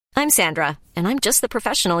I'm Sandra, and I'm just the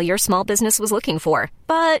professional your small business was looking for.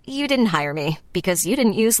 But you didn't hire me because you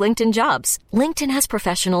didn't use LinkedIn Jobs. LinkedIn has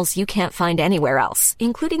professionals you can't find anywhere else,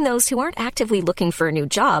 including those who aren't actively looking for a new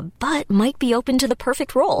job, but might be open to the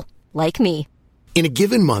perfect role, like me. In a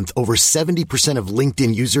given month, over 70% of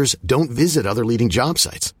LinkedIn users don't visit other leading job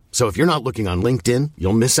sites. So if you're not looking on LinkedIn,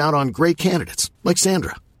 you'll miss out on great candidates like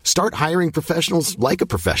Sandra. Start hiring professionals like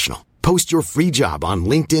a professional. Post your free job on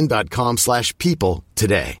linkedin.com/people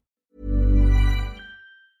today.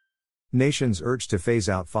 Nations urged to phase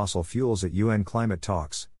out fossil fuels at UN climate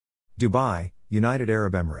talks. Dubai, United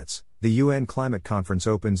Arab Emirates. The UN climate conference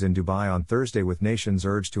opens in Dubai on Thursday with nations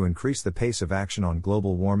urged to increase the pace of action on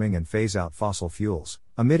global warming and phase out fossil fuels,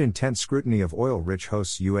 amid intense scrutiny of oil-rich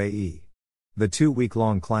hosts UAE. The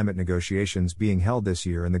 2-week-long climate negotiations being held this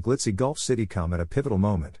year in the glitzy Gulf city come at a pivotal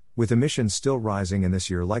moment, with emissions still rising and this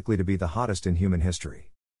year likely to be the hottest in human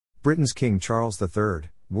history. Britain's King Charles III,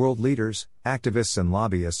 world leaders, activists and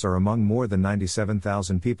lobbyists are among more than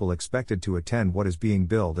 97,000 people expected to attend what is being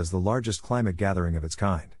billed as the largest climate gathering of its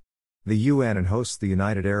kind. The UN and hosts the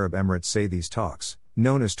United Arab Emirates say these talks,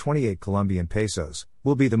 known as 28 Colombian pesos,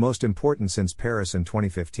 will be the most important since Paris in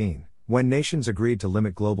 2015, when nations agreed to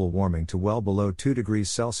limit global warming to well below 2 degrees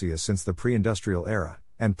Celsius since the pre-industrial era,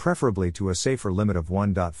 and preferably to a safer limit of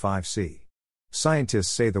 1.5 C. Scientists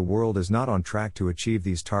say the world is not on track to achieve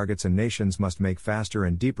these targets and nations must make faster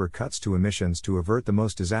and deeper cuts to emissions to avert the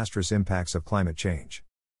most disastrous impacts of climate change.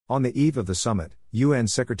 On the eve of the summit, UN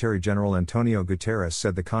Secretary-General Antonio Guterres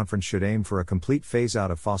said the conference should aim for a complete phase-out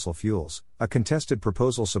of fossil fuels, a contested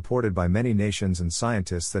proposal supported by many nations and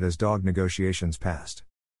scientists that has dogged negotiations past.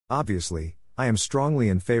 Obviously, I am strongly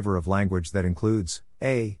in favor of language that includes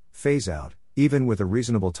a phase-out, even with a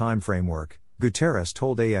reasonable time framework, Guterres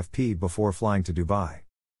told AFP before flying to Dubai.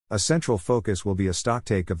 A central focus will be a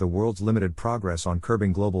stocktake of the world's limited progress on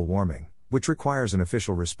curbing global warming, which requires an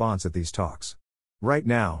official response at these talks. Right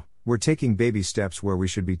now, we're taking baby steps where we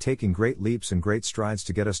should be taking great leaps and great strides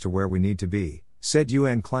to get us to where we need to be, said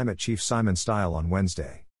UN Climate Chief Simon Style on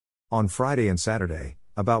Wednesday. On Friday and Saturday,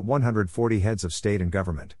 about 140 heads of state and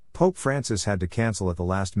government, Pope Francis had to cancel at the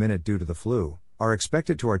last minute due to the flu, are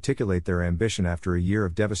expected to articulate their ambition after a year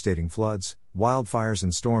of devastating floods, wildfires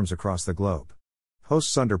and storms across the globe.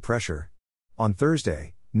 Hosts under pressure. On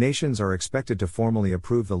Thursday, nations are expected to formally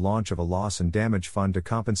approve the launch of a loss and damage fund to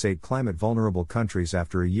compensate climate-vulnerable countries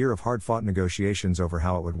after a year of hard-fought negotiations over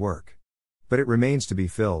how it would work. But it remains to be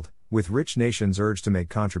filled, with rich nations urged to make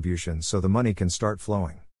contributions so the money can start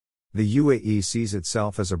flowing. The UAE sees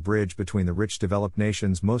itself as a bridge between the rich developed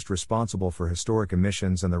nations most responsible for historic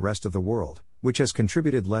emissions and the rest of the world, which has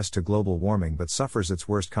contributed less to global warming but suffers its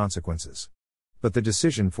worst consequences. But the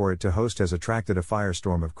decision for it to host has attracted a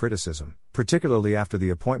firestorm of criticism, particularly after the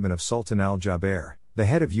appointment of Sultan Al Jaber, the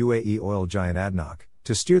head of UAE oil giant ADNOC,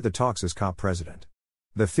 to steer the talks as COP president.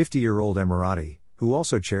 The 50-year-old Emirati, who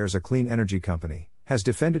also chairs a clean energy company, has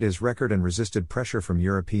defended his record and resisted pressure from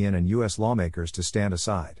European and US lawmakers to stand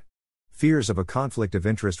aside. Fears of a conflict of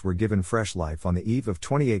interest were given fresh life on the eve of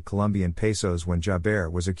 28 Colombian pesos when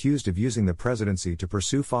Jaber was accused of using the presidency to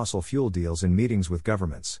pursue fossil fuel deals in meetings with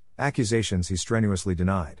governments, accusations he strenuously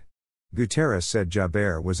denied. Guterres said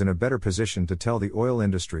Jaber was in a better position to tell the oil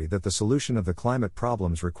industry that the solution of the climate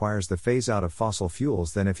problems requires the phase-out of fossil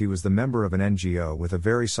fuels than if he was the member of an NGO with a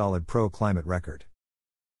very solid pro-climate record.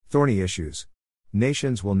 Thorny issues.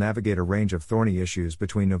 Nations will navigate a range of thorny issues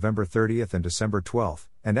between November 30th and December 12th,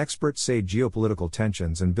 and experts say geopolitical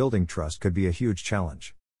tensions and building trust could be a huge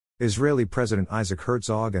challenge. Israeli President Isaac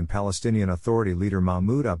Herzog and Palestinian Authority leader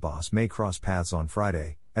Mahmoud Abbas may cross paths on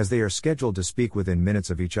Friday, as they are scheduled to speak within minutes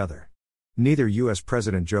of each other. Neither U.S.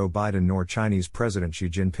 President Joe Biden nor Chinese President Xi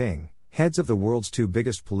Jinping, heads of the world's two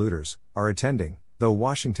biggest polluters, are attending, though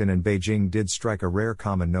Washington and Beijing did strike a rare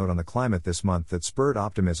common note on the climate this month that spurred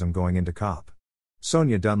optimism going into COP.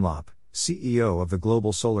 Sonia Dunlop, CEO of the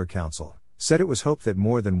Global Solar Council, said it was hoped that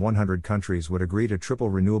more than 100 countries would agree to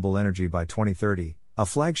triple renewable energy by 2030, a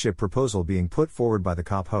flagship proposal being put forward by the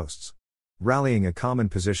COP hosts. Rallying a common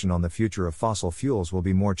position on the future of fossil fuels will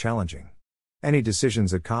be more challenging. Any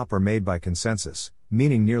decisions at COP are made by consensus,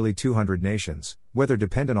 meaning nearly 200 nations, whether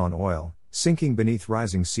dependent on oil, sinking beneath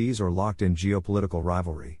rising seas or locked in geopolitical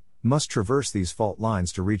rivalry, must traverse these fault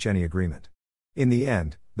lines to reach any agreement. In the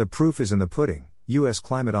end, the proof is in the pudding, U.S.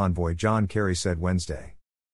 climate envoy John Kerry said Wednesday.